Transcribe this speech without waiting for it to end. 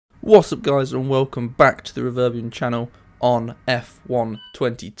What's up guys, and welcome back to the Reverbium channel on F1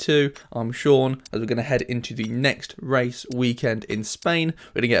 22. I'm Sean, as we're going to head into the next race weekend in Spain.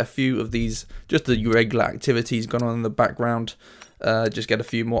 We're going to get a few of these, just the regular activities going on in the background. Just get a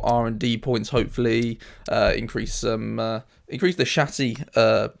few more R&D points, hopefully. Increase the chassis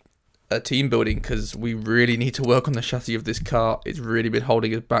team building, because we really need to work on the chassis of this car. It's really been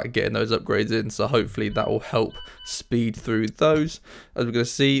holding us back getting those upgrades in, so hopefully that will help speed through those. As we're going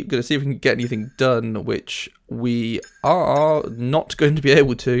to see if we can get anything done, which we are not going to be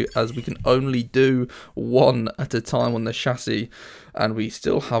able to, as we can only do one at a time on the chassis, and we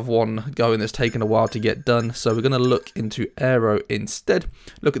still have one going that's taken a while to get done. So we're going to look into aero instead.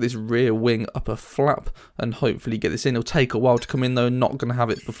 Look at this rear wing upper flap and hopefully get this in. It'll take a while to come in though, not going to have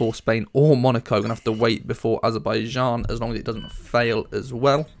it before Spain or Monaco. Going to have to wait before Azerbaijan, as long as it doesn't fail as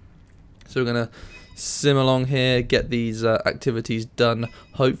well. So we're going to sim along here, get these activities done,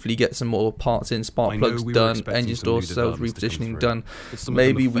 hopefully get some more parts in, spark plugs done, engine store cells repositioning done.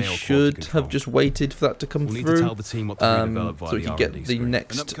 Maybe we should have just waited for that to come through, so we can get the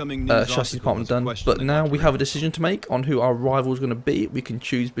next chassis department done. But now we have a decision to make on who our rival is going to be. We can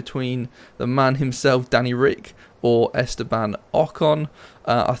choose between the man himself, Danny Rick, or Esteban Ocon.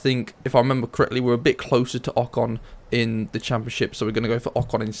 I think, if I remember correctly, we're a bit closer to Ocon in the championship, so we're going to go for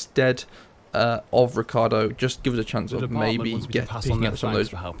Ocon instead of Ricardo. Just give us a chance of maybe picking up some of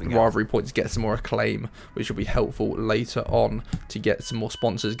those rivalry points, get some more acclaim, which will be helpful later on to get some more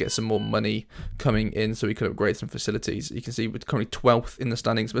sponsors, get some more money coming in, so we can upgrade some facilities. You can see we're currently 12th in the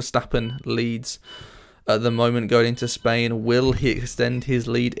standings. Verstappen leads at the moment going into Spain. Will he extend his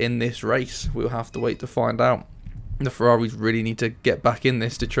lead in this race? We'll have to wait to find out. The Ferraris really need to get back in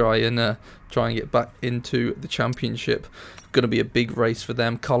this to try and get back into the championship. Going to be a big race for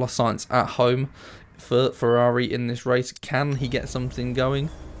them. Carlos Sainz at home for Ferrari in this race. Can he get something going?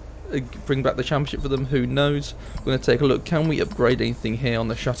 Bring back the championship for them? Who knows? We're going to take a look. Can we upgrade anything here on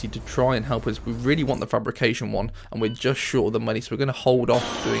the chassis to try and help us? We really want the fabrication one, and we're just short of the money, so we're going to hold off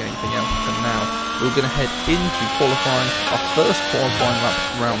doing anything else for now. We're going to head into qualifying, our first qualifying lap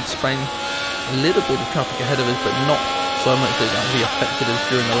around Spain. A little bit of traffic ahead of us, but not so much that it actually affected us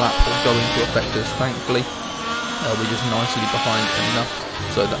during the lap, or going to affect us, thankfully. We're just nicely behind enough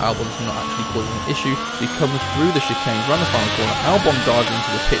so that Albon's not actually causing an issue. We come through the chicane, run the final corner, Albon dives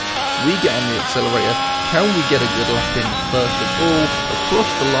into the pit, we get on the accelerator. Can we get a good lap in first of all? Across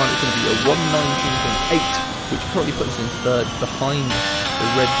the line it's going to be a 119.8, which currently puts us in third behind the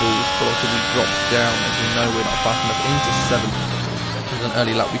Red Bulls. Velocity drops down, as we know we're not fast enough, into 7th. This is an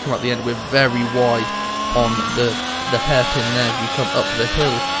early lap. We come up the end, we're very wide on the hairpin there as we come up the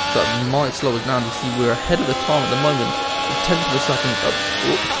hill. That might slow us down. You see we're ahead of the time at the moment, a tenth of a second up,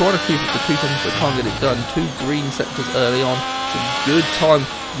 trying to keep it to 2 seconds, but can't get it done. 2 green sectors early on. It's a good time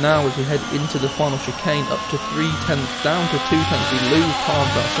now as we head into the final chicane, up to 3 tenths, down to 2 tenths. We lose time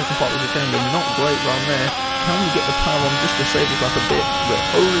for that second part of the chicane. We're not great around there. Can we get the power on just to save us like a bit? We're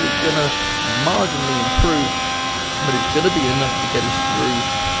only going to marginally improve, but it's going to be enough to get us through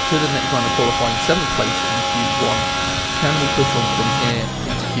to the next round of qualifying. 7th place in Q1. Can we push on from here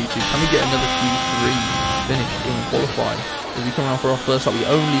into Q2? Can we get another Q3 finish in qualifying? As we come around for our first lap, we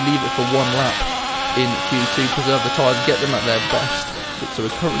only leave it for 1 lap in Q2, preserve the tyres, get them at their best. So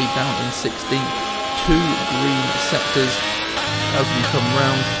we're currently down in 16th, 2 green sectors as we come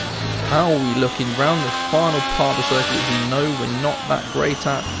round. How are we looking round this final part of the circuit, which we know we're not that great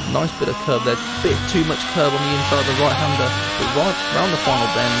at? Nice bit of curve there, bit too much curve on the inside of the right-hander, but right round the final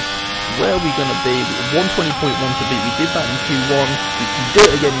bend, where are we going to be? 120.1 to beat. We did that in Q1. We can do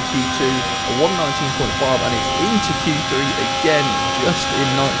it again in Q2. A 119.5, and it's into Q3 again, just in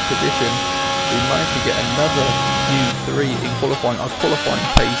 9th position. We managed to get another Q3 in qualifying. Our qualifying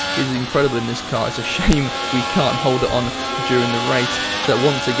pace is incredible in this car. It's a shame we can't hold it on during the race. So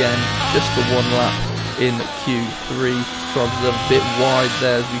once again, just the 1 lap in Q3. So I was a bit wide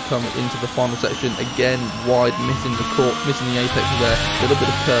there as we come into the final section. Again, wide, missing the apex there. A little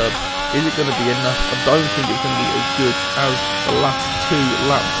bit of curb. Is it going to be enough? I don't think it's going to be as good as the last 2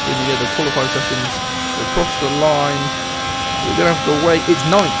 laps in the other qualifying sessions. Across the line, we're going to have to wait. It's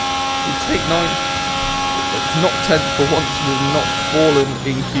 9th. We take 9th. It's not 10th for once. We've not fallen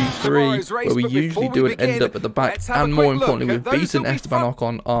in Q3, where we usually do and end up at the back. And more importantly, we've beaten Esteban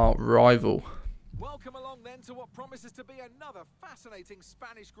Ocon, our rival. Welcome along then to what promises to be another fascinating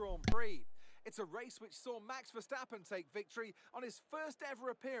Spanish Grand Prix. It's a race which saw Max Verstappen take victory on his first ever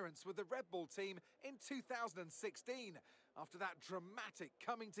appearance with the Red Bull team in 2016, after that dramatic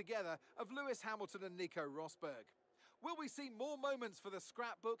coming together of Lewis Hamilton and Nico Rosberg. Will we see more moments for the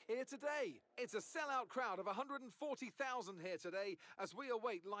scrapbook here today? It's a sellout crowd of 140,000 here today as we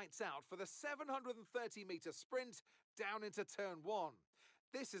await lights out for the 730-metre sprint down into turn 1.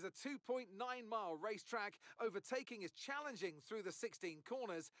 This is a 2.9-mile racetrack. Overtaking is challenging through the 16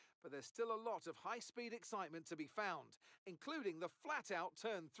 corners, but there's still a lot of high-speed excitement to be found, including the flat-out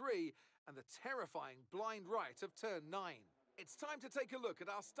turn 3 and the terrifying blind right of turn 9. It's time to take a look at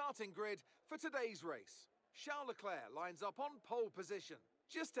our starting grid for today's race. Charles Leclerc lines up on pole position,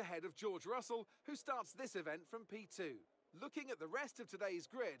 just ahead of George Russell, who starts this event from P2. Looking at the rest of today's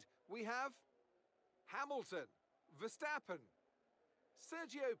grid, we have Hamilton, Verstappen,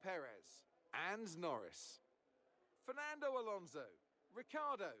 Sergio Perez, and Norris. Fernando Alonso,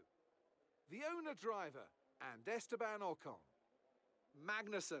 Ricciardo, the owner driver, and Esteban Ocon.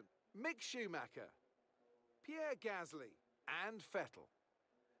 Magnussen, Mick Schumacher, Pierre Gasly, and Vettel.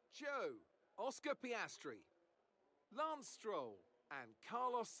 Joe, Oscar Piastri, Lance Stroll, and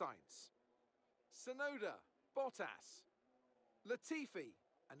Carlos Sainz. Tsunoda, Bottas, Latifi,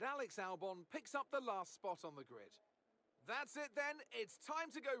 and Alex Albon picks up the last spot on the grid. That's it then, it's time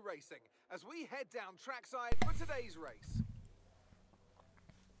to go racing as we head down trackside for today's race.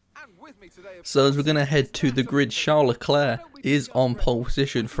 And with me today, so as we're going to head to the grid, Charles Leclerc is on pole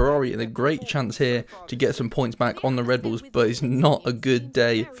position. Ferrari in a great chance here to get some points back on the Red Bulls, but it's not a good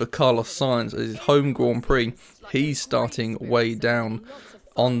day for Carlos Sainz. As his home Grand Prix, he's starting way down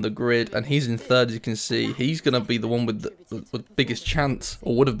on the grid, and he's in third. As you can see, he's going to be the one with the biggest chance,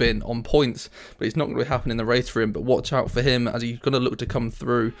 or would have been, on points, but it's not going to happen in the race for him. But watch out for him as he's going to look to come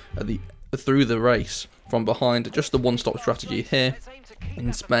through through the race from behind. Just the one-stop strategy here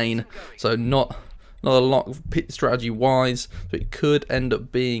in Spain, so not a lot of pit strategy wise, so it could end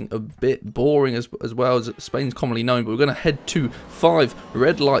up being a bit boring as well as Spain's commonly known. But we're going to head to 5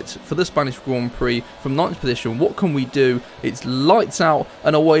 red lights for the Spanish Grand Prix from 9th position. What can we do? It's lights out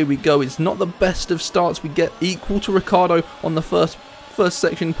and away we go. It's not the best of starts. We get equal to Ricciardo on the first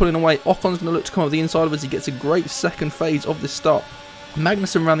section, pulling away. Ocon's going to look to come over the inside of us. He gets a great second phase of this start.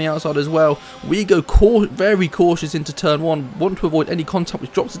 Magnussen around the outside as well. We go very cautious into turn 1, want to avoid any contact,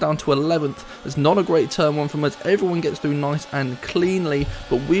 which drops us down to 11th. It's not a great turn 1 from us. Everyone gets through nice and cleanly,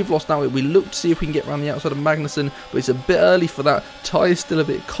 but we've lost out. We look to see if we can get around the outside of Magnussen, but it's a bit early for that. Tyre's still a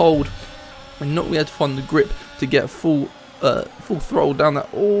bit cold. We're not really able to find the grip to get full throttle down that.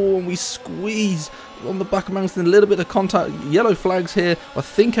 Oh, and we squeeze on the back of Magnussen. A little bit of contact. Yellow flags here. I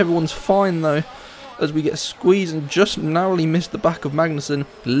think everyone's fine though, as we get squeezed and just narrowly missed the back of Magnussen.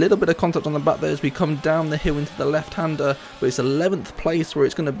 A little bit of contact on the back there as we come down the hill into the left-hander, but it's 11th place where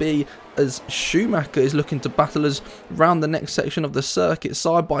it's going to be, as Schumacher is looking to battle us round the next section of the circuit,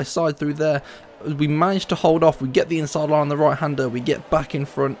 side by side through there. We manage to hold off, we get the inside line on the right-hander, we get back in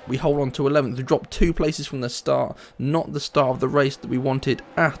front, we hold on to 11th, we drop 2 places from the start. Not the start of the race that we wanted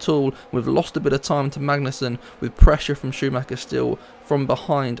at all. We've lost a bit of time to Magnussen with pressure from Schumacher still from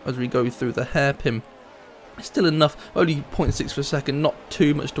behind as we go through the hairpin. Still enough, only 0.6 per second, not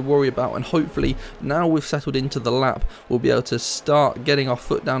too much to worry about, and hopefully now we've settled into the lap, we'll be able to start getting our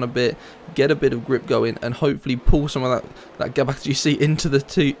foot down a bit, get a bit of grip going, and hopefully pull some of that gap back, you see, into the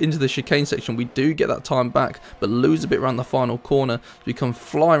chicane section. We do get that time back, but lose a bit around the final corner. We come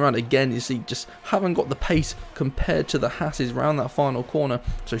flying around again, you see, just haven't got the pace compared to the Hasses around that final corner.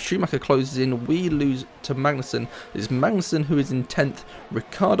 So Schumacher closes in, we lose to Magnussen. It's Magnussen who is in 10th,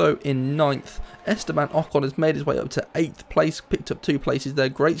 Ricciardo in 9th, Esteban Ocon has made his way up to 8th place, picked up 2 places there.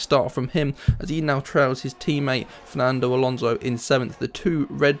 Great start from him as he now trails his teammate Fernando Alonso in 7th. The 2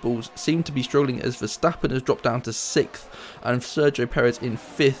 Red Bulls seem to be struggling as Verstappen has dropped down to 6th and Sergio Perez in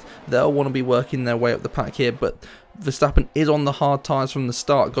 5th. They'll want to be working their way up the pack here, but Verstappen is on the hard tyres from the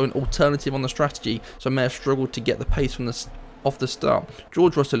start, going alternative on the strategy, so may have struggled to get the pace from off the start.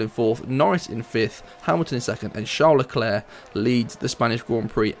 George Russell in 4th, Norris in 5th, Hamilton in 2nd, and Charles Leclerc leads the Spanish Grand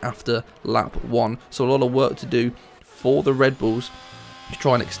Prix after lap 1. So a lot of work to do for the Red Bulls to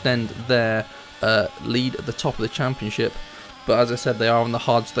try and extend their lead at the top of the championship. But as I said, they are on the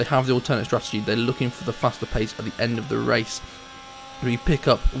hard, so they have the alternate strategy. They're looking for the faster pace at the end of the race. We pick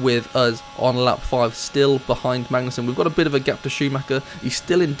up with us on lap 5, still behind Magnussen. We've got a bit of a gap to Schumacher. He's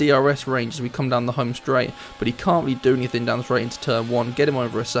still in DRS range as we come down the home straight, but he can't really do anything down straight into turn 1. Get him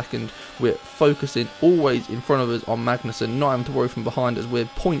over a second. We're focusing always in front of us on Magnussen, not having to worry from behind as we're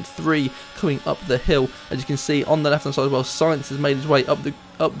 0.3 coming up the hill. As you can see on the left hand side as well, Sainz has made his way up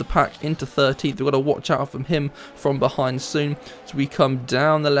up the pack into 13th. We've got to watch out from him from behind soon. So we come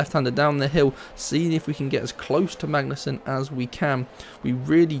down the left-hander, down the hill, seeing if we can get as close to Magnussen as we can. We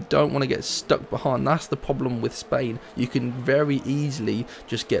really don't want to get stuck behind. That's the problem with Spain. You can very easily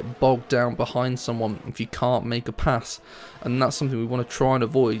just get bogged down behind someone if you can't make a pass. And that's something we want to try and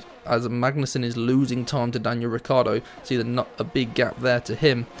avoid, as Magnussen is losing time to Daniel Ricciardo. See a big gap there to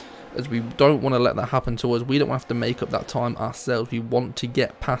him, as we don't want to let that happen to us. We don't have to make up that time ourselves. We want to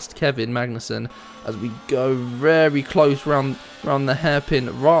get past Kevin Magnussen as we go very close round the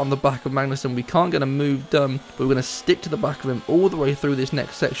hairpin, right on the back of Magnussen. We can't get a move done, but we're going to stick to the back of him all the way through this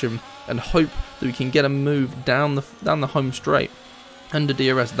next section and hope that we can get a move down the home straight. Under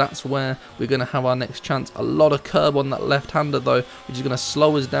DRS, that's where we're going to have our next chance. A lot of curb on that left-hander though, which is going to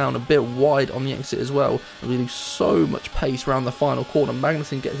slow us down a bit wide on the exit as well. And we lose so much pace around the final corner.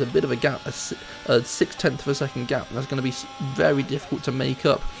 Magnussen gets a bit of a gap, a 0.6 of a second gap. And that's going to be very difficult to make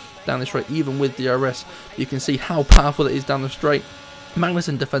up down the straight, even with DRS. You can see how powerful it is down the straight.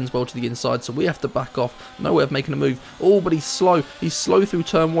 Magnussen defends well to the inside, so we have to back off. No way of making a move. Oh, but he's slow. He's slow through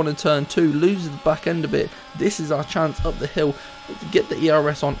turn 1 and turn 2. Loses the back end a bit. This is our chance up the hill to get the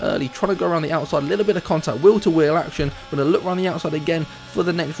ERS on early. Trying to go around the outside. A little bit of contact. Wheel-to-wheel action. We're going to look around the outside again for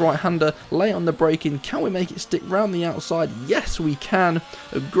the next right-hander. Lay on the braking. Can we make it stick round the outside? Yes, we can.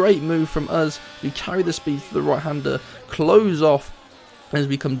 A great move from us. We carry the speed for the right-hander. Close off. As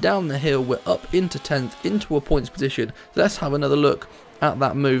we come down the hill, we're up into 10th, into a points position. Let's have another look at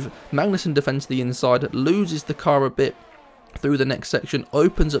that move. Magnussen defends the inside, loses the car a bit through the next section,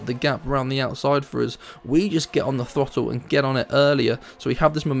 opens up the gap around the outside for us. We just get on the throttle and get on it earlier, so we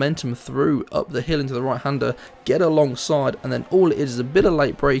have this momentum through up the hill into the right hander, get alongside, and then all it is a bit of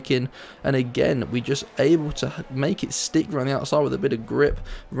late braking, and again we just able to make it stick around the outside with a bit of grip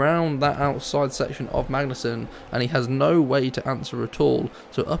round that outside section of Magnussen, and he has no way to answer at all.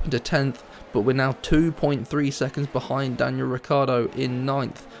 So up into 10th, but we're now 2.3 seconds behind Daniel Ricciardo in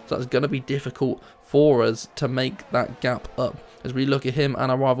 9th, so that's going to be difficult for us to make that gap up. As we look at him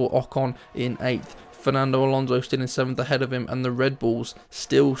and our rival Ocon in 8th, Fernando Alonso still in 7th ahead of him, and the Red Bulls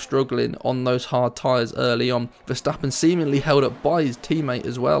still struggling on those hard tyres early on. Verstappen seemingly held up by his teammate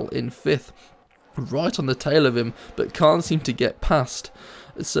as well in 5th, right on the tail of him, but can't seem to get past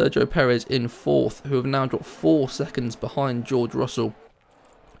Sergio Perez in 4th, who have now dropped 4 seconds behind George Russell.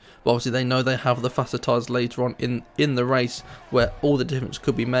 But obviously they know they have the faster tyres later on in the race where all the difference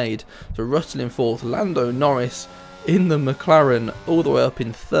could be made. So Russell in 4th, Lando Norris in the McLaren all the way up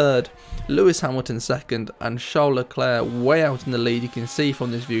in 3rd, Lewis Hamilton 2nd, and Charles Leclerc way out in the lead. You can see from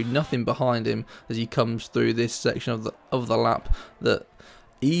this view nothing behind him as he comes through this section of the lap. That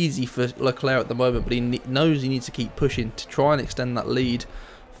easy for Leclerc at the moment, but he knows he needs to keep pushing to try and extend that lead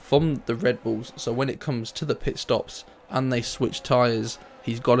from the Red Bulls. So when it comes to the pit stops and they switch tyres,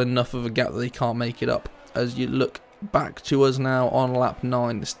 he's got enough of a gap that he can't make it up. As you look back to us now on lap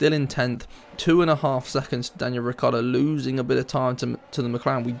 9, still in 10th, 2.5 seconds to Daniel Ricciardo, losing a bit of time to the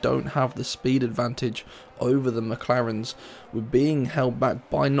McLaren. We don't have the speed advantage over the McLarens. We're being held back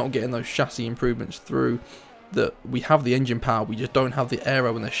by not getting those chassis improvements through. That we have the engine power, we just don't have the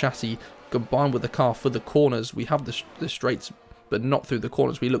aero and the chassis combined with the car for the corners. We have the straights, but not through the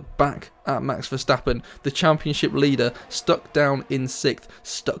corners. We look back at Max Verstappen, the championship leader, stuck down in 6th,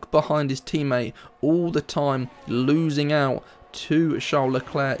 stuck behind his teammate all the time, losing out to Charles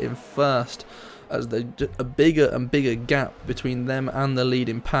Leclerc in 1st. As a bigger and bigger gap between them and the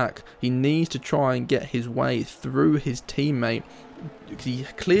leading pack. He needs to try and get his way through his teammate. He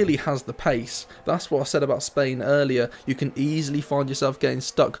clearly has the pace. That's what I said about Spain earlier. You can easily find yourself getting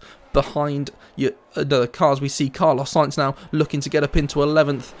stuck behind the cars. We see Carlos Sainz now looking to get up into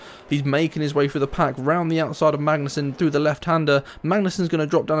 11th. He's making his way through the pack, round the outside of Magnussen through the left-hander. Magnussen's going to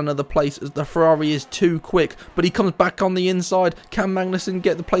drop down another place as the Ferrari is too quick, but he comes back on the inside. Can Magnussen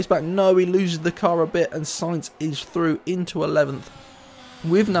get the place back? No, he loses the car a bit, and Sainz is through into 11th.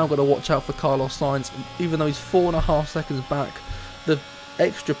 We've now got to watch out for Carlos Sainz, even though he's 4.5 seconds back. The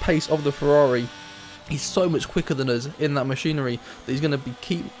extra pace of the Ferrari, he's so much quicker than us in that machinery that he's going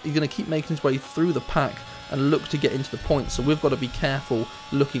to keep making his way through the pack and look to get into the points. So we've got to be careful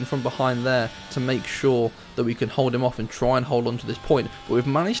looking from behind there to make sure that we can hold him off and try and hold on to this point. But we've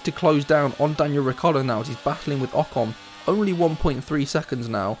managed to close down on Daniel Ricciardo now as he's battling with Ocon. Only 1.3 seconds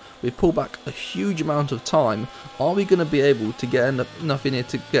now. We've pulled back a huge amount of time. Are we going to be able to get enough in here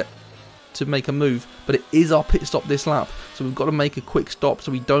to make a move? But it is our pit stop this lap, so we've got to make a quick stop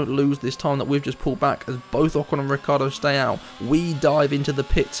so we don't lose this time that we've just pulled back. As both Ocon and Ricciardo stay out, we dive into the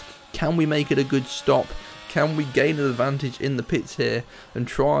pits. Can we make it a good stop? Can we gain an advantage in the pits here and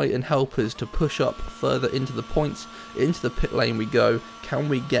try and help us to push up further into the points? Into the pit lane we go. Can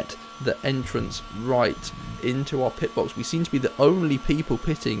we get the entrance right into our pit box? We seem to be the only people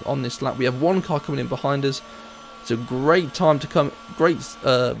pitting on this lap. We have one car coming in behind us. It's a great time to come,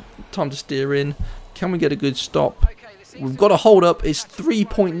 time to steer in. Can we get a good stop? We've got to hold up. It's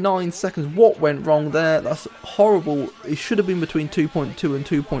 3.9 seconds. What went wrong there? That's horrible. It should have been between 2.2 and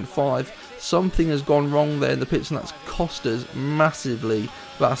 2.5. Something has gone wrong there in the pits, and that's cost us massively.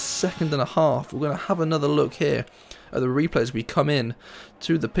 About a second and a half. We're going to have another look here at the replay as we come in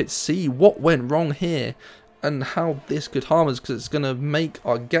to the pits, see what went wrong here and how this could harm us, because it's going to make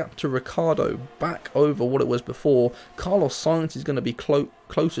our gap to Ricciardo back over what it was before. Carlos Sainz is going to be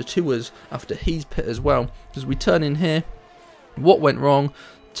closer to us after he's pit as well. As we turn in here, what went wrong?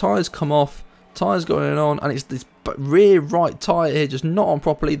 Tyres come off, tyres going on, and it's this rear right tyre here just not on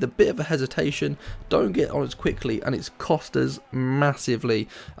properly. The bit of a hesitation, don't get on as quickly, and it's cost us massively,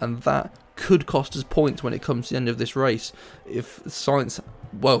 and that could cost us points when it comes to the end of this race. If Sainz,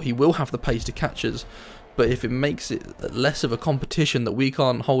 well, he will have the pace to catch us, but if it makes it less of a competition that we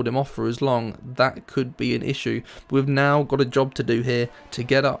can't hold him off for as long, that could be an issue. We've now got a job to do here to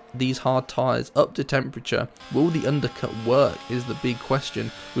get up these hard tyres up to temperature. Will the undercut work is the big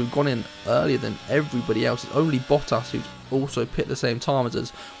question. We've gone in earlier than everybody else. It's only Bottas who's also pit the same time as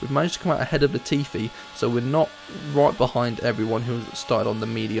us. We've managed to come out ahead of Latifi, so we're not right behind everyone who started on the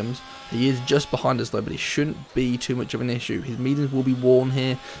mediums. He is just behind us though, but it shouldn't be too much of an issue. His mediums will be worn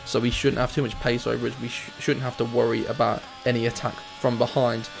here, so we shouldn't have too much pace over us. We shouldn't have to worry about any attack from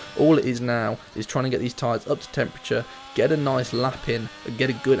behind. All it is now is trying to get these tyres up to temperature, get a nice lap in, and get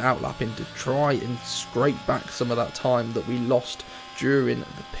a good outlap in to try and scrape back some of that time that we lost during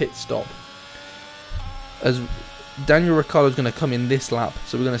the pit stop. As Daniel Ricciardo is going to come in this lap,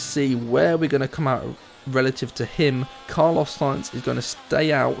 so we're going to see where we're going to come out relative to him. Carlos Sainz is going to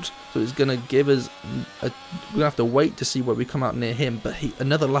stay out, so it's going to give us we're going to have to wait to see where we come out near him, but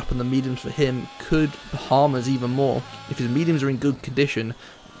another lap on the mediums for him could harm us even more. If his mediums are in good condition,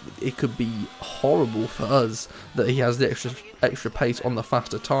 it could be horrible for us that he has the extra pace on the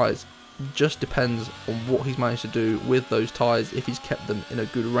faster tyres. Just depends on what he's managed to do with those tyres, if he's kept them in a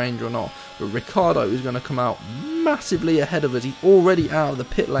good range or not. But Ricciardo is going to come out massively ahead of us. He's already out of the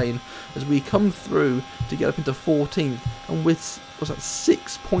pit lane as we come through to get up into 14th, and with, what's that,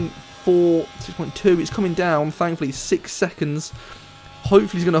 6.4, 6.2, it's coming down, thankfully 6 seconds.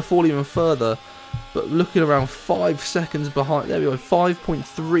 Hopefully he's going to fall even further, but looking around 5 seconds behind, there we go,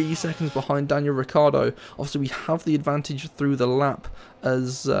 5.3 seconds behind Daniel Ricciardo. Obviously we have the advantage through the lap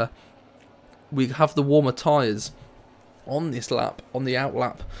as we have the warmer tyres on this lap, on the out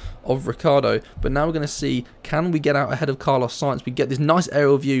lap of Ricciardo. But now we're going to see, can we get out ahead of Carlos Sainz? We get this nice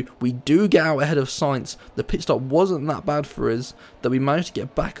aerial view. We do get out ahead of Sainz. The pit stop wasn't that bad for us, that we managed to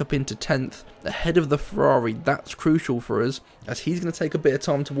get back up into 10th ahead of the Ferrari. That's crucial for us, as he's going to take a bit of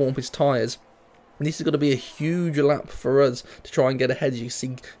time to warm his tyres. And this is going to be a huge lap for us to try and get ahead. You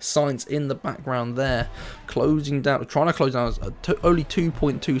see Sainz in the background there, closing down, trying to close down. Only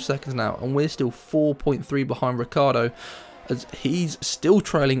 2.2 seconds now, and we're still 4.3 behind Ricciardo, as he's still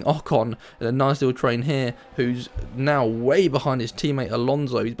trailing Ocon in a nice little train here, who's now way behind his teammate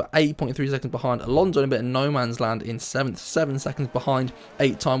Alonso. He's about 8.3 seconds behind. Alonso in a bit of no man's land in 7th, 7 seconds behind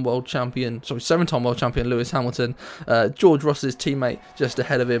 7-time world champion Lewis Hamilton. George Russell's teammate just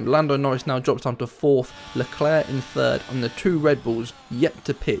ahead of him. Lando Norris now drops down to 4th. Leclerc in 3rd, and the two Red Bulls yet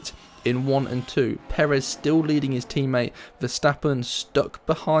to pit in 1 and 2. Perez still leading his teammate. Verstappen stuck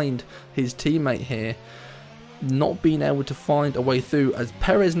behind his teammate here, not being able to find a way through, as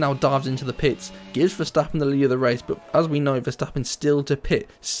Perez now dives into the pits, gives Verstappen the lead of the race. But as we know, Verstappen still to pit,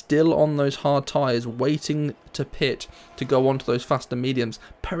 still on those hard tyres, waiting to pit to go on to those faster mediums.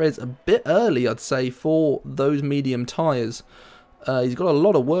 Perez a bit early, I'd say, for those medium tyres. He's got a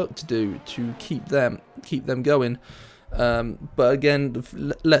lot of work to do to keep them going. But again,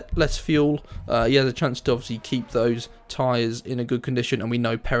 less fuel. He has a chance to obviously keep those tyres in a good condition, and we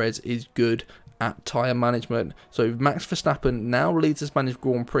know Perez is good at tyre management. So Max Verstappen now leads the Spanish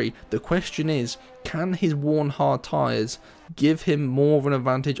Grand Prix. The question is, can his worn hard tyres give him more of an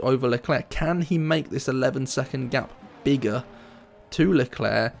advantage over Leclerc? Can he make this 11-second gap bigger to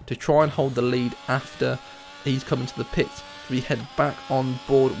Leclerc to try and hold the lead after he's come into the pits? We head back on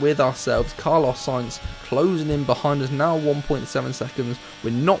board with ourselves. Carlos Sainz closing in behind us now, 1.7 seconds.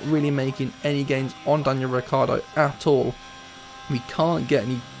 We're not really making any gains on Daniel Ricciardo at all. We can't get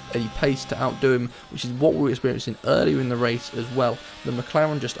any pace to outdo him, which is what we were experiencing earlier in the race as well. The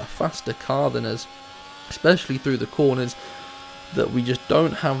McLaren just a faster car than us, especially through the corners. that we just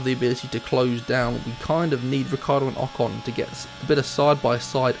don't have the ability to close down. We kind of need Ricciardo and Ocon to get a bit of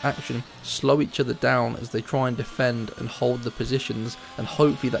side-by-side action, slow each other down as they try and defend and hold the positions, and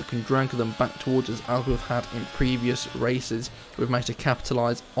hopefully that can drag them back towards us as we've had in previous races. We've managed to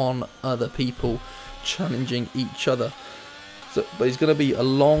capitalise on other people challenging each other. So, but it's going to be a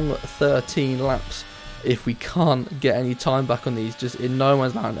long 13 laps if we can't get any time back on these, just in no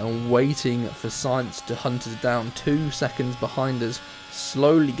man's land and waiting for Sainz to hunt us down. 2 seconds behind us,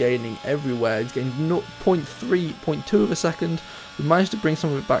 slowly gaining everywhere. He's getting 0.3, 0.2 of a second. We managed to bring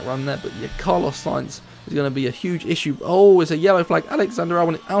some of it back around there, but yeah, Carlos Sainz is going to be a huge issue. Oh, it's a yellow flag. Alexander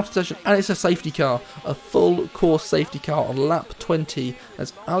Albon is out of session, and it's a safety car. A full course safety car on lap 20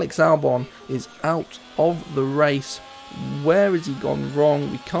 as Alex Albon is out of the race. Where has he gone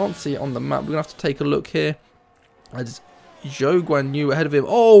wrong? We can't see it on the map. We're going to have to take a look here. As Zhou Guan Yu ahead of him.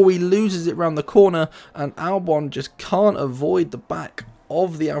 Oh, he loses it round the corner, and Albon just can't avoid the back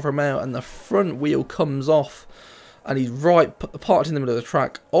of the Alfa Romeo, and the front wheel comes off. And he's right parked in the middle of the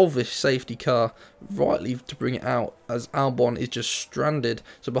track of this safety car, rightly to bring it out as Albon is just stranded.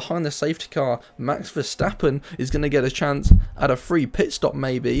 So behind the safety car, Max Verstappen is going to get a chance at a free pit stop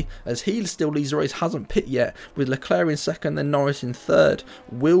maybe, as he still leads the race, hasn't pit yet, with Leclerc in second, then Norris in third.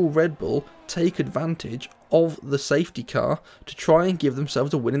 Will Red Bull take advantage of the safety car to try and give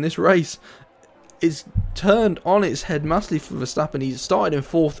themselves a win in this race? It's turned on its head massively for Verstappen. He started in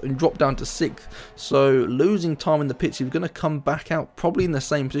 4th and dropped down to 6th, so losing time in the pits. He was going to come back out probably in the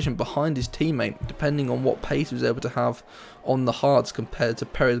same position behind his teammate, depending on what pace he was able to have on the hards compared to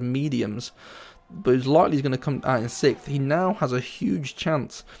Perez mediums, but it's likely he's going to come out in 6th. He now has a huge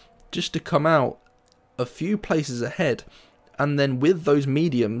chance just to come out a few places ahead, and then with those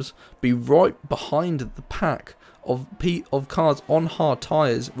mediums be right behind the pack of cars on hard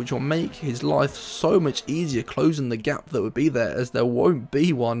tyres, which will make his life so much easier, closing the gap that would be there, as there won't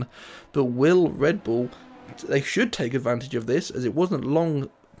be one. But will Red Bull, they should take advantage of this, as it wasn't long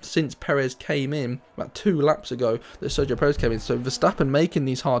since Perez came in, about 2 laps ago, that Sergio Perez came in. So Verstappen making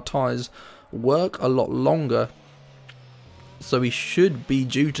these hard tyres work a lot longer, so he should be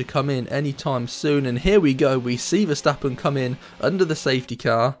due to come in anytime soon. And here we go, we see Verstappen come in under the safety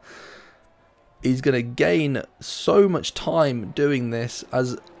car. He's going to gain so much time doing this,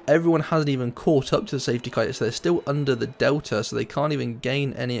 as everyone hasn't even caught up to the safety car, so they're still under the delta, so they can't even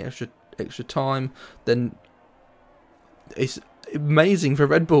gain any extra time. Then it's amazing for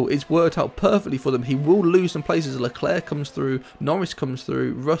Red Bull. It's worked out perfectly for them. He will lose some places. Leclerc comes through, Norris comes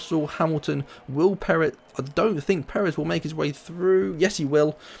through, Russell, Hamilton, will Perez. I don't think Perez will make his way through. Yes, he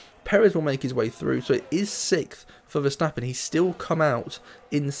will. Perez will make his way through, so it is 6th for Verstappen. He's still come out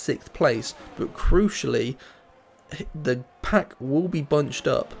in 6th place, but crucially, the pack will be bunched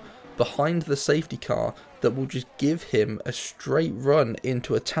up behind the safety car that will just give him a straight run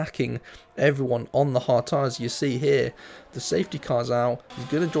into attacking everyone on the hard tyres. You see here, the safety car's out. He's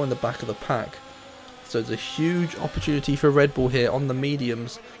going to join the back of the pack. So it's a huge opportunity for Red Bull here on the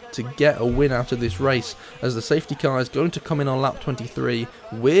mediums to get a win out of this race, as the safety car is going to come in on lap 23.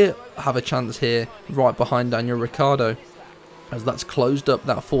 We have a chance here right behind Daniel Ricciardo, as that's closed up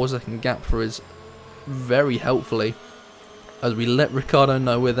that 4-second gap for us very helpfully, as we let Ricciardo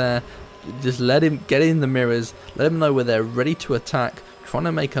know we're there. Just let him get in the mirrors, let him know we're there ready to attack, trying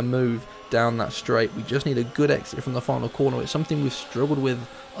to make a move down that straight. We just need a good exit from the final corner. It's something we've struggled with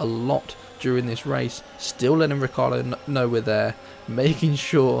a lot during this race. Still letting Ricciardo know we're there, making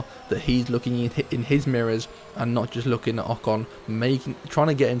sure that he's looking in his mirrors and not just looking at Ocon, trying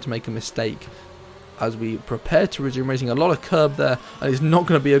to get him to make a mistake as we prepare to resume racing. A lot of curb there, and it's not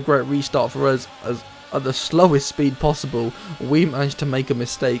going to be a great restart for us, as at the slowest speed possible we managed to make a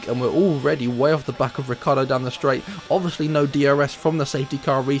mistake, and we're already way off the back of Ricciardo down the straight. Obviously no DRS from the safety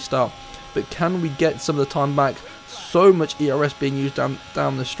car restart, but can we get some of the time back? So much ERS being used down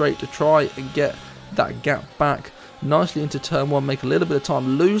the straight to try and get that gap back nicely into turn 1, make a little bit of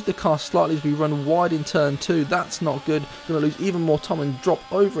time, lose the car slightly as we run wide in turn 2. That's not good. Going to lose even more time and drop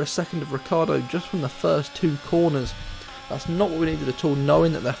over a second of Ricciardo just from the first 2 corners. That's not what we needed at all,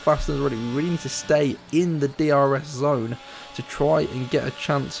 knowing that they're faster already. We really need to stay in the DRS zone to try and get a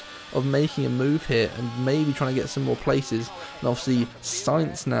chance of making a move here and maybe trying to get some more places. And obviously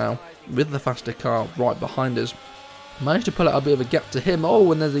Sainz now with the faster car right behind us managed to pull out a bit of a gap to him.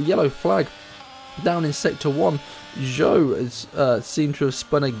 Oh, and there's a yellow flag down in sector 1. Zhou has seemed to have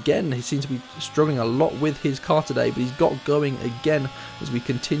spun again. He seems to be struggling a lot with his car today, but he's got going again as we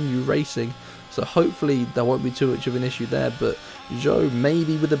continue racing. So hopefully there won't be too much of an issue there, but Zhou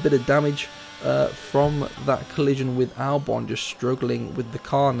maybe with a bit of damage from that collision with Albon, just struggling with the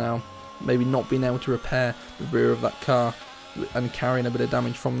car now, maybe not being able to repair the rear of that car. and carrying a bit of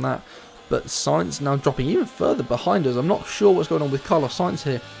damage from that. But Sainz now dropping even further behind us. I'm not sure what's going on with Carlos Sainz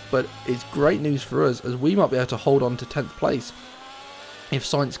here, but it's great news for us as we might be able to hold on to 10th place. If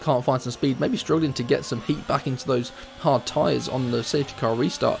Sainz can't find some speed, maybe struggling to get some heat back into those hard tyres on the safety car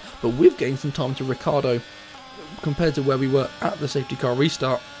restart, but we've gained some time to Ricciardo compared to where we were at the safety car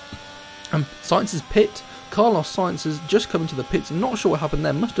restart. And Sainz's pit, Carlos Sainz has just come into the pits. I'm not sure what happened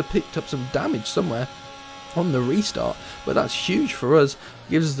there, must have picked up some damage somewhere on the restart, but that's huge for us.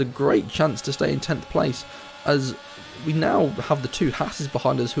 Gives us a great chance to stay in 10th place, as we now have the two Hasses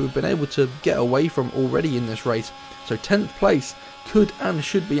behind us who have been able to get away from already in this race. So 10th place could and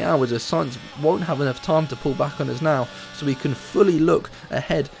should be ours, as Sainz won't have enough time to pull back on us now, so we can fully look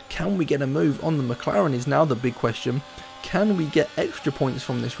ahead. Can we get a move on the McLaren is now the big question. Can we get extra points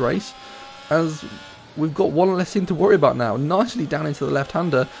from this race, as we've got one less thing to worry about now. Nicely down into the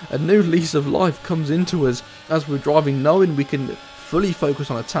left-hander, a new lease of life comes into us as we're driving, knowing we can fully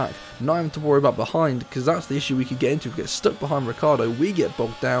focus on attack, not having to worry about behind, because that's the issue we could get into. If we get stuck behind Ricciardo, we get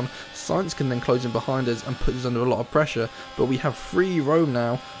bogged down. Sainz can then close in behind us and put us under a lot of pressure, but we have free roam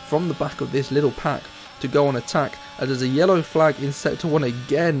now from the back of this little pack to go on attack, as there's a yellow flag in sector 1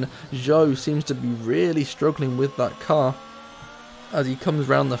 again. Zhou seems to be really struggling with that car as he comes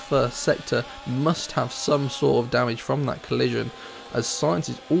around the first sector, must have some sort of damage from that collision, as Sainz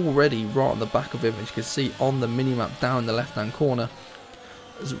is already right on the back of him, as you can see on the minimap down in the left hand corner.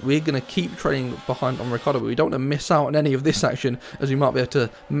 As we're going to keep trailing behind on Ricciardo, but we don't want to miss out on any of this action, as we might be able to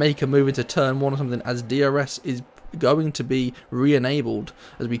make a move into turn 1 or something, as DRS is going to be re-enabled.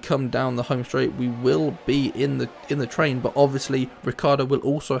 As we come down the home straight, we will be in the train, but obviously Ricciardo will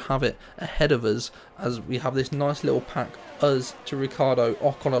also have it ahead of us, as we have this nice little pack, us to Ricciardo,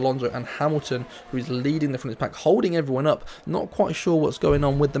 Ocon, Alonso and Hamilton, who is leading the front of this pack, holding everyone up. Not quite sure what's going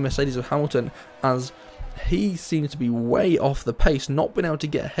on with the Mercedes of Hamilton, as he seems to be way off the pace, not being able to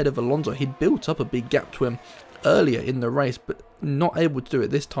get ahead of Alonso. He'd built up a big gap to him earlier in the race, but not able to do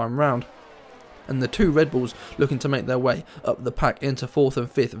it this time round. And the two Red Bulls looking to make their way up the pack into 4th and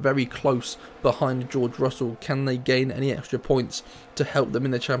 5th, very close behind George Russell. Can they gain any extra points to help them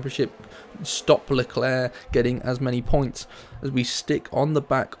in the championship, stop Leclerc getting as many points? As we stick on the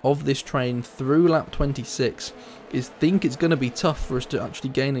back of this train through lap 26, I think it's going to be tough for us to actually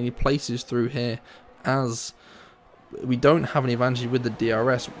gain any places through here, as we don't have any advantage with the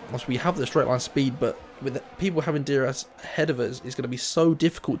DRS. Whilst we have the straight line speed, but with people having DRS ahead of us, it's going to be so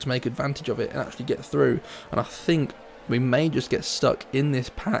difficult to make advantage of it and actually get through. And I think we may just get stuck in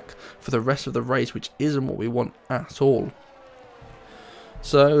this pack for the rest of the race, which isn't what we want at all.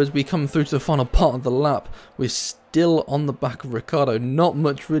 So as we come through to the final part of the lap, we're still on the back of Ricciardo. Not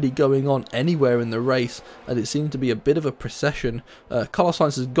much really going on anywhere in the race, and it seemed to be a bit of a procession. Carlos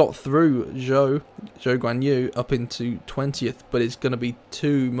Sainz has got through Zhou Guan Yu up into 20th, but it's going to be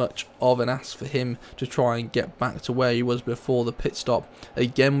too much of an ask for him to try and get back to where he was before the pit stop.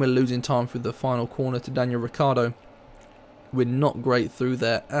 Again, we're losing time through the final corner to Daniel Ricciardo. We're not great through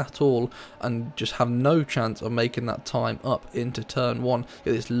there at all, and just have no chance of making that time up into turn 1.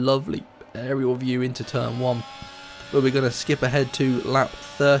 Get this lovely aerial view into turn 1. But we're going to skip ahead to lap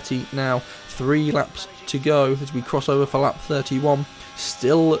 30 now. 3 laps to go as we cross over for lap 31.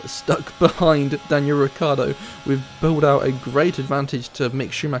 Still stuck behind Daniel Ricciardo. We've built out a great advantage to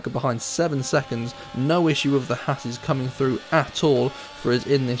Mick Schumacher behind 7 seconds. No issue with the Hasses coming through at all for us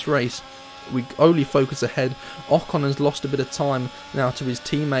in this race. We only focus ahead. Ocon has lost a bit of time now to his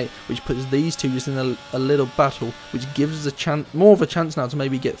teammate, which puts these two just in a little battle, which gives us a chance, more of a chance now to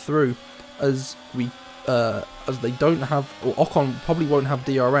maybe get through, as they don't have, or Ocon probably won't have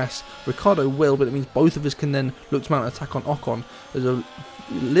DRS. Ricciardo will, but it means both of us can then look to mount an attack on Ocon. There's a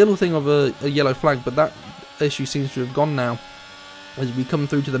little thing of a yellow flag, but that issue seems to have gone now, as we come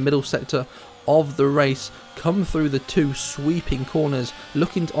through to the middle sector of the race, come through the 2 sweeping corners,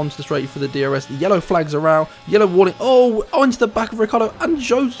 looking onto the straight for the DRS. The yellow flags are out, yellow warning, onto the back of Ricciardo, and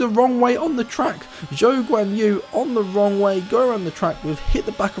Zhou's the wrong way on the track. Zhou Guan Yu on the wrong way, go around the track, we've hit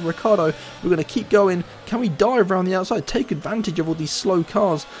the back of Ricciardo. We're going to keep going. Can we dive around the outside, take advantage of all these slow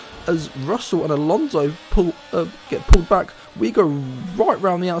cars, as Russell and Alonso get pulled back? We go right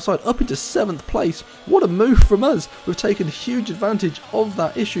round the outside up into 7th place. What a move from us. We've taken huge advantage of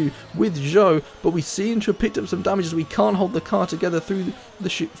that issue with Zhou, but we seem to have picked up some damage as we can't hold the car together through the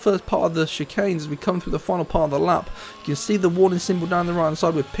first part of the chicanes. As we come through the final part of the lap, you can see the warning symbol down the right hand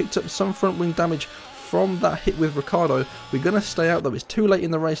side. We've picked up some front wing damage from that hit with Ricciardo. We're going to stay out though. It's too late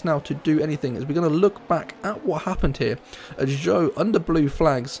in the race now to do anything, as we're going to look back at what happened here. As Zhou, under blue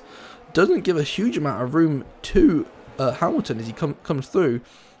flags, doesn't give a huge amount of room to Hamilton as he comes through.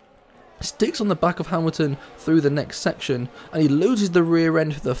 sticks on the back of Hamilton through the next section, and he loses the rear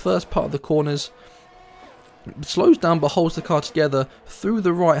end for the first part of the corners. Slows down but holds the car together through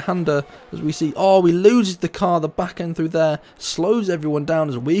the right hander as we see, he loses the car, the back end through there, slows everyone down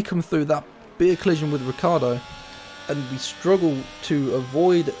as we come through that big collision with Ricciardo, and we struggle to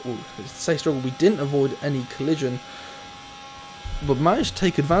avoid, we didn't avoid any collision, but managed to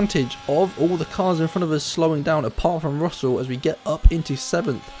take advantage of all the cars in front of us slowing down apart from Russell as we get up into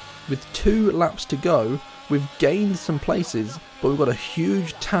 7th. With 2 laps to go, we've gained some places, but we've got a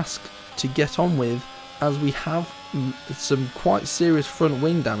huge task to get on with as we have some quite serious front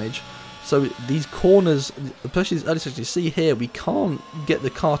wing damage. So these corners, especially this early section, you see here, we can't get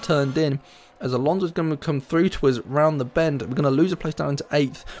the car turned in as Alonso's going to come through to us round the bend. We're going to lose a place down into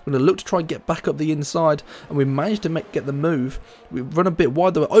 8th. We're going to look to try and get back up the inside, and we managed to get the move. We run a bit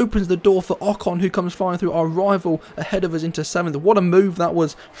wide though. It opens the door for Ocon, who comes flying through, our rival ahead of us into 7th. What a move that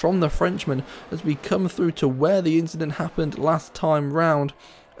was from the Frenchman as we come through to where the incident happened last time round,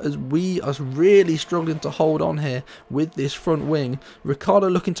 as we are really struggling to hold on here with this front wing. Ricciardo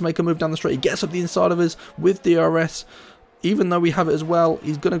looking to make a move down the straight. He gets up the inside of us with DRS. Even though we have it as well,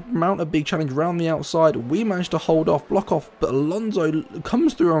 he's going to mount a big challenge round the outside. We managed to hold off, block off, but Alonso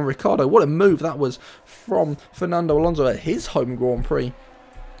comes through on Ricciardo. What a move that was from Fernando Alonso at his home Grand Prix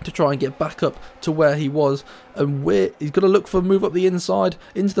to try and get back up to where he was. And he's going to look for a move up the inside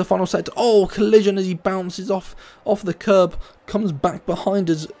into the final sector. Collision as he bounces off the curb, comes back behind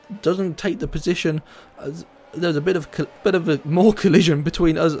us, doesn't take the position. There's a bit of more collision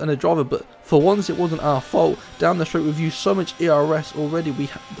between us and a driver, but for once it wasn't our fault. Down the straight, we've used so much ERS already, we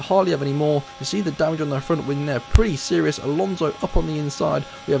hardly have any more. You see the damage on the front wing there, pretty serious. Alonso up on the inside,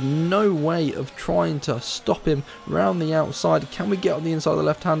 we have no way of trying to stop him round the outside. Can we get on the inside of the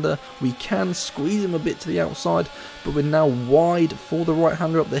left-hander? We can squeeze him a bit to the outside, but we're now wide for the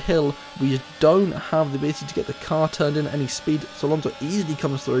right-hander up the hill. We just don't have the ability to get the car turned in at any speed, so Alonso easily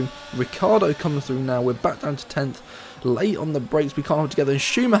comes through. Ricciardo comes through now, we're back down to 10th. Late on the brakes, we can't hold together, and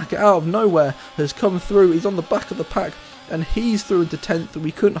Schumacher out of nowhere has come through. He's on the back of the pack, and he's through into 10th.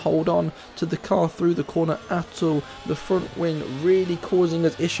 We couldn't hold on to the car through the corner at all. The front wing really causing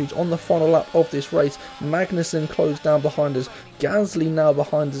us issues on the final lap of this race. Magnussen closed down behind us. Gasly now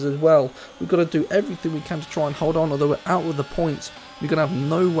behind us as well. We've got to do everything we can to try and hold on, although we're out with the points. We're going to have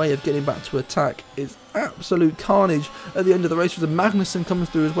no way of getting back to attack. It's absolute carnage at the end of the race. The Magnussen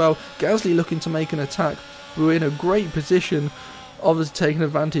comes through as well. Gasly looking to make an attack. We're in a great position of us taking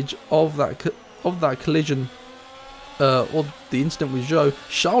advantage of that collision or the incident with Zhou.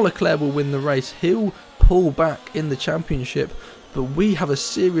 Charles Leclerc will win the race. He'll pull back in the championship, but we have a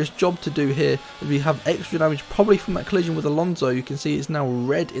serious job to do here. We have extra damage probably from that collision with Alonso. You can see it's now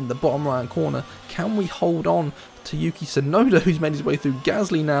red in the bottom right corner. Can we hold on to Yuki Tsunoda, who's made his way through?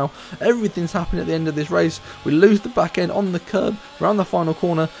 Gasly now? Everything's happening at the end of this race. We lose the back end on the curb around the final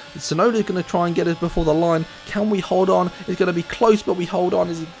corner. Tsunoda's going to try and get us before the line. Can we hold on? It's going to be close, but we hold on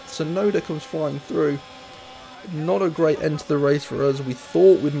as Tsunoda comes flying through. Not a great end to the race for us. We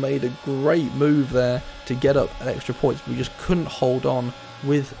thought we'd made a great move there to get up an extra points, but we just couldn't hold on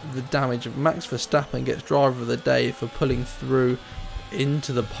with the damage. Max Verstappen gets driver of the day for pulling through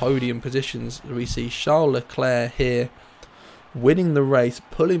into the podium positions. We see Charles Leclerc here winning the race,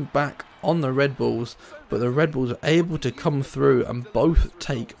 pulling back on the Red Bulls, but the Red Bulls are able to come through and both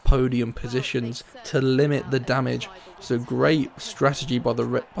take podium positions to limit the damage. So great strategy by the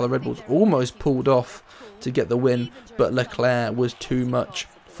Red Bulls, almost pulled off to get the win, but Leclerc was too much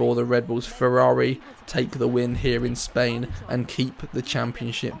for the Red Bulls. Ferrari take the win here in Spain and keep the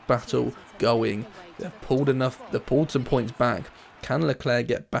championship battle going. They've pulled some points back. Can Leclerc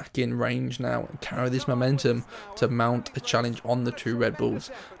get back in range now and carry this momentum to mount a challenge on the two Red Bulls,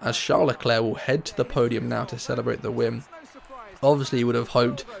 as Charles Leclerc will head to the podium now to celebrate the win? Obviously, he would have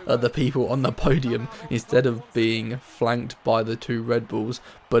hoped the people on the podium instead of being flanked by the two Red Bulls,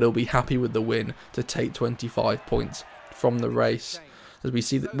 but he'll be happy with the win to take 25 points from the race. As we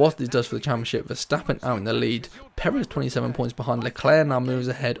see what this does for the championship, Verstappen out in the lead, Perez 27 points behind. Leclerc now moves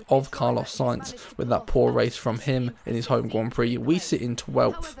ahead of Carlos Sainz with that poor race from him in his home Grand Prix. We sit in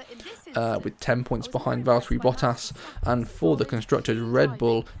 12th with 10 points behind Valtteri Bottas, and for the constructors, Red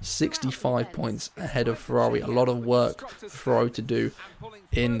Bull 65 points ahead of Ferrari. A lot of work for Ferrari to do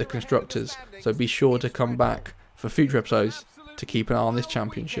in the constructors, so be sure to come back for future episodes to keep an eye on this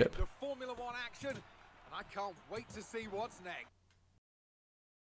championship. I can't wait to see what's next.